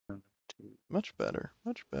Much better.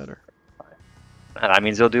 Much better. That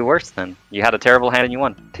means you'll do worse then. You had a terrible hand and you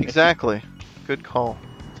won. Exactly. Good call.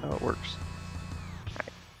 That's how it works.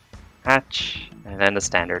 Hatch, and then the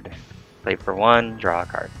standard. Play for 1, draw a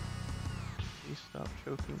card. Please stop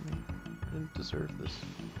choking me. I didn't deserve this.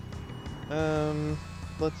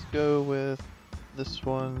 Let's go with this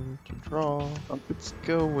one to draw. Let's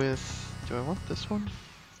go with... Do I want this one?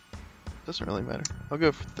 Doesn't really matter. I'll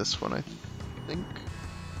go for this one, I think.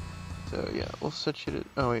 So yeah, we'll set you to...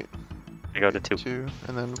 Oh wait. I go to 2. 2,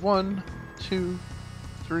 and then 1, 2,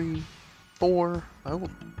 3, 4. I will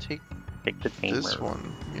take the tamer. This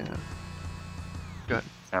one, yeah. Go ahead.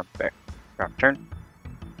 Sounds fair. Drop turn.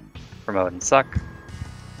 Promote and suck.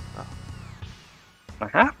 Oh. I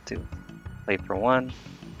have to. Play for 1,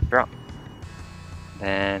 drop.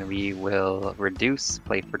 Then we will reduce,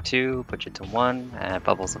 play for 2, put you to 1, and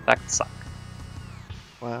bubbles effect suck.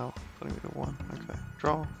 Wow, putting me to 1. Okay,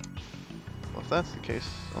 draw. Well, if that's the case,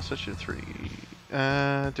 I'll set you to 3.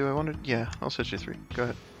 Do I want to? Yeah, I'll set you to 3. Go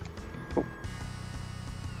ahead. Cool.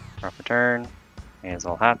 Drop a turn. May as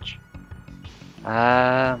well hatch.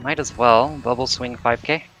 Might as well. Bubble swing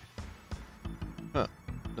 5k. Huh,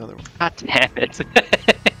 another one. God damn it.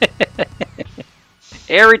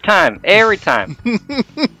 Every time, every time.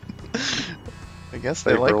 I guess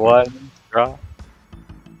they Play like for me. 1, draw.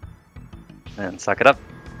 And suck it up.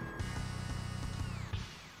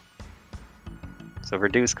 So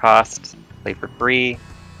reduce cost, play for free.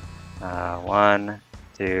 1,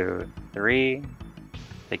 2, 3.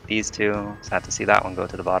 Take these 2. Just have to see that one go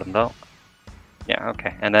to the bottom though. Yeah,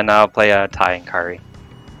 okay. And then I'll play a tie and Kari.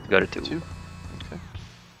 Go to 2. Okay.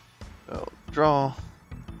 I'll draw.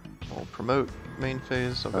 I'll promote main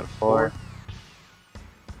phase. I'll go to 4.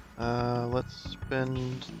 4. Let's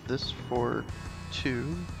spend this for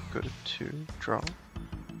 2. Go to 2. Draw.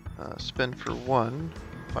 Spend for 1.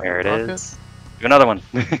 There it rocket. is. Do another one.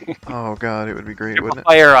 Oh god, it would be great, wouldn't it?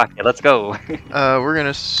 Fire rocket, let's go. We're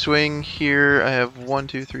gonna swing here. I have 1,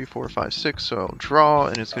 2, 3, 4, 5, 6, so I'll draw,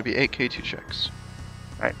 and it's gonna be 8k 2 checks.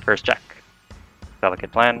 Alright, first check.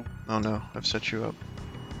 Delicate plan. Oh no, I've set you up.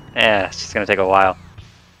 Yeah, it's just gonna take a while.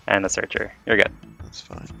 And the searcher. You're good. That's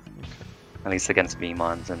fine. Okay. At least against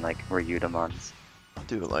V-Mons and like Ryuda-Mons. I'll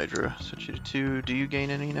do Elydra. Set you to 2. Do you gain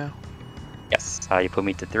any now? Yes. You put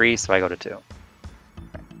me to 3, so I go to 2.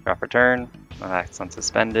 Right, drop return. That's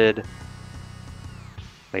unsuspended.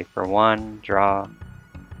 Play for 1, draw.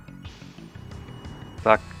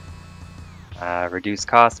 Suck. Reduce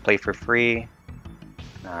cost, play for free.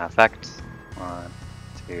 Effect. 1,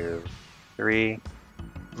 2, 3.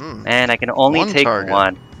 And I can only take target.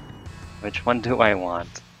 1. Which one do I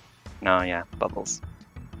want? No, yeah, bubbles.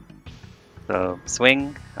 So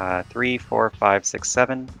swing. 3, 4, 5, 6,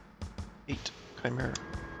 7. 8 Chimera.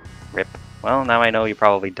 Rip. Well, now I know you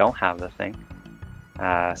probably don't have the thing.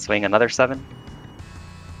 Swing another 7.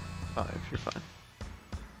 5, you're fine.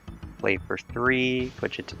 Play for 3,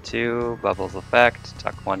 put you to 2, bubbles effect,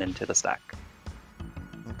 tuck 1 into the stack.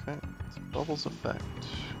 Okay, so bubbles effect.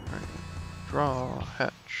 Alright. Draw,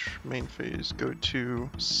 hatch, main phase, go to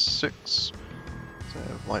 6. So I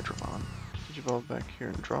have Lydramon. Digivolve back here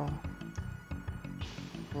and draw.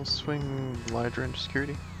 We'll swing Lydra into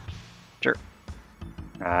security. Sure.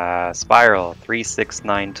 Spiral, 3, 6,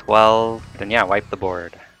 9, 12. Then yeah, wipe the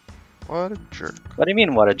board. What a jerk. What do you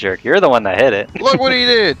mean, what a jerk? You're the one that hit it. Look what he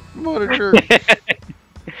did! What a jerk.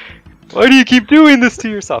 Why do you keep doing this to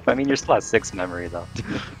yourself? I mean, you're still at 6 memory, though.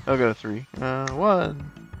 I'll go to 3.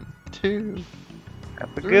 1, 2,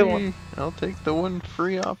 That's a 3. good one. I'll take the 1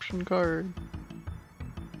 free option card.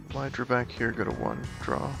 Lydra back here, go to 1,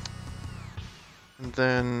 draw. And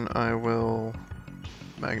then I will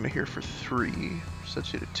Magna here for 3,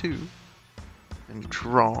 set you to 2, and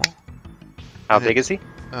draw. How And big is he?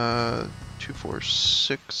 2, 4,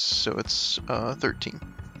 6, so it's 13.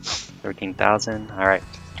 13,000. Alright,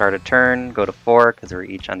 start a turn, go to 4, because we're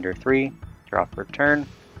each under 3. Draw for turn.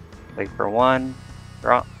 Play for 1.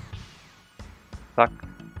 Draw. Suck.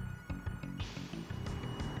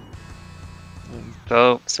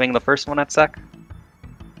 So, swing the first one at sec.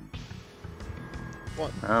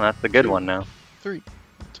 1, Oh, that's a good 2, one now. 3.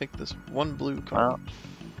 I'll take this 1 blue card. Well,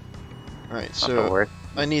 Alright, not the so worst.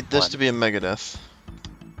 I need this 1. to be a Megadeth.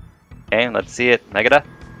 Okay, let's see it. Megada?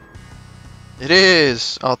 It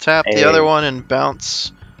is! I'll tap the other one and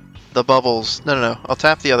bounce the bubbles. No. I'll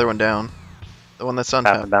tap the other one down. The one that's Tap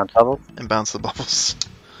untapped. and bounce bubbles. And bounce the bubbles.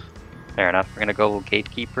 Fair enough. We're gonna go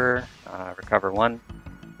Gatekeeper, recover 1,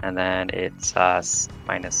 and then it's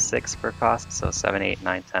 -6 for cost, so 7, 8,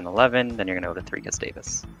 9, 10, 11. Then you're gonna go to 3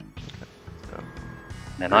 Gustavus. Okay, so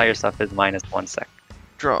And then all your stuff is -1 sec.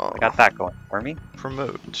 Draw. I got that going for me.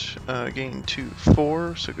 Promote. Gain 2,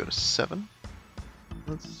 4, so go to 7.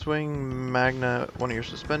 Let's swing Magna at one of your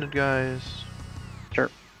suspended guys.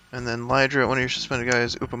 Sure. And then Lydra at one of your suspended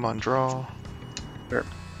guys. Upamon draw. Sure.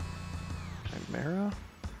 Chimera?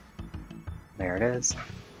 There it is.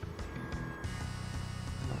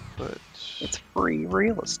 I'll put It's free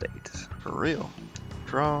real estate. for real.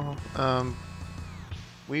 Draw.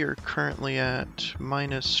 We are currently at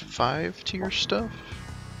 -5 to your stuff.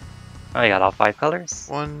 Oh, you got all 5 colors?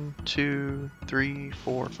 1, 2, 3,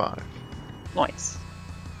 4, 5. Nice.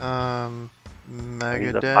 He's a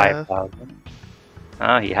Megadeth. 5,000.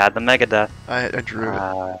 Oh, he had the Megadeth. I drew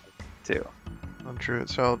it. Too. I drew it,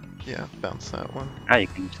 so I'll, yeah, bounce that one. Now you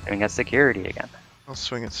can swing at security again. I'll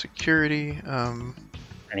swing at security.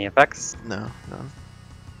 Any effects? No, none.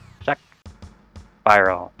 Check.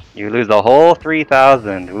 Spiral. You lose the whole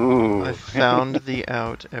 3,000. Ooh. I found the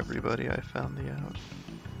out, everybody. I found the out.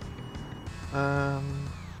 I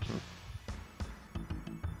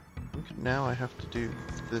think now I have to do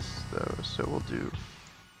this though, so we'll do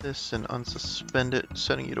this and unsuspend it,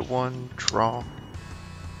 setting you to 1, draw.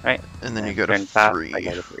 Right. And then you go to turn fast, 3. I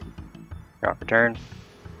go to 3. Draw for turn.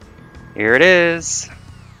 Here it is.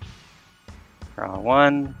 Draw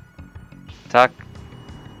 1. Tuck.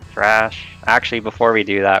 Trash. Actually, before we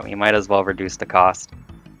do that, we might as well reduce the cost.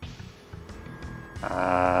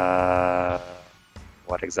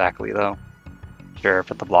 What exactly though? Sure,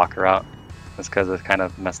 put the blocker out. That's because it kind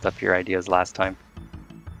of messed up your ideas last time.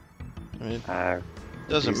 I mean, doesn't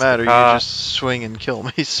reduce the matter, you cost. just swing and kill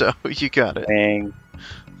me, so you got it. Swing.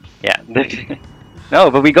 Yeah.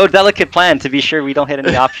 No, but we go delicate plan to be sure we don't hit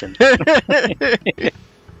any options.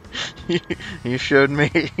 You showed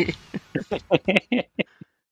me.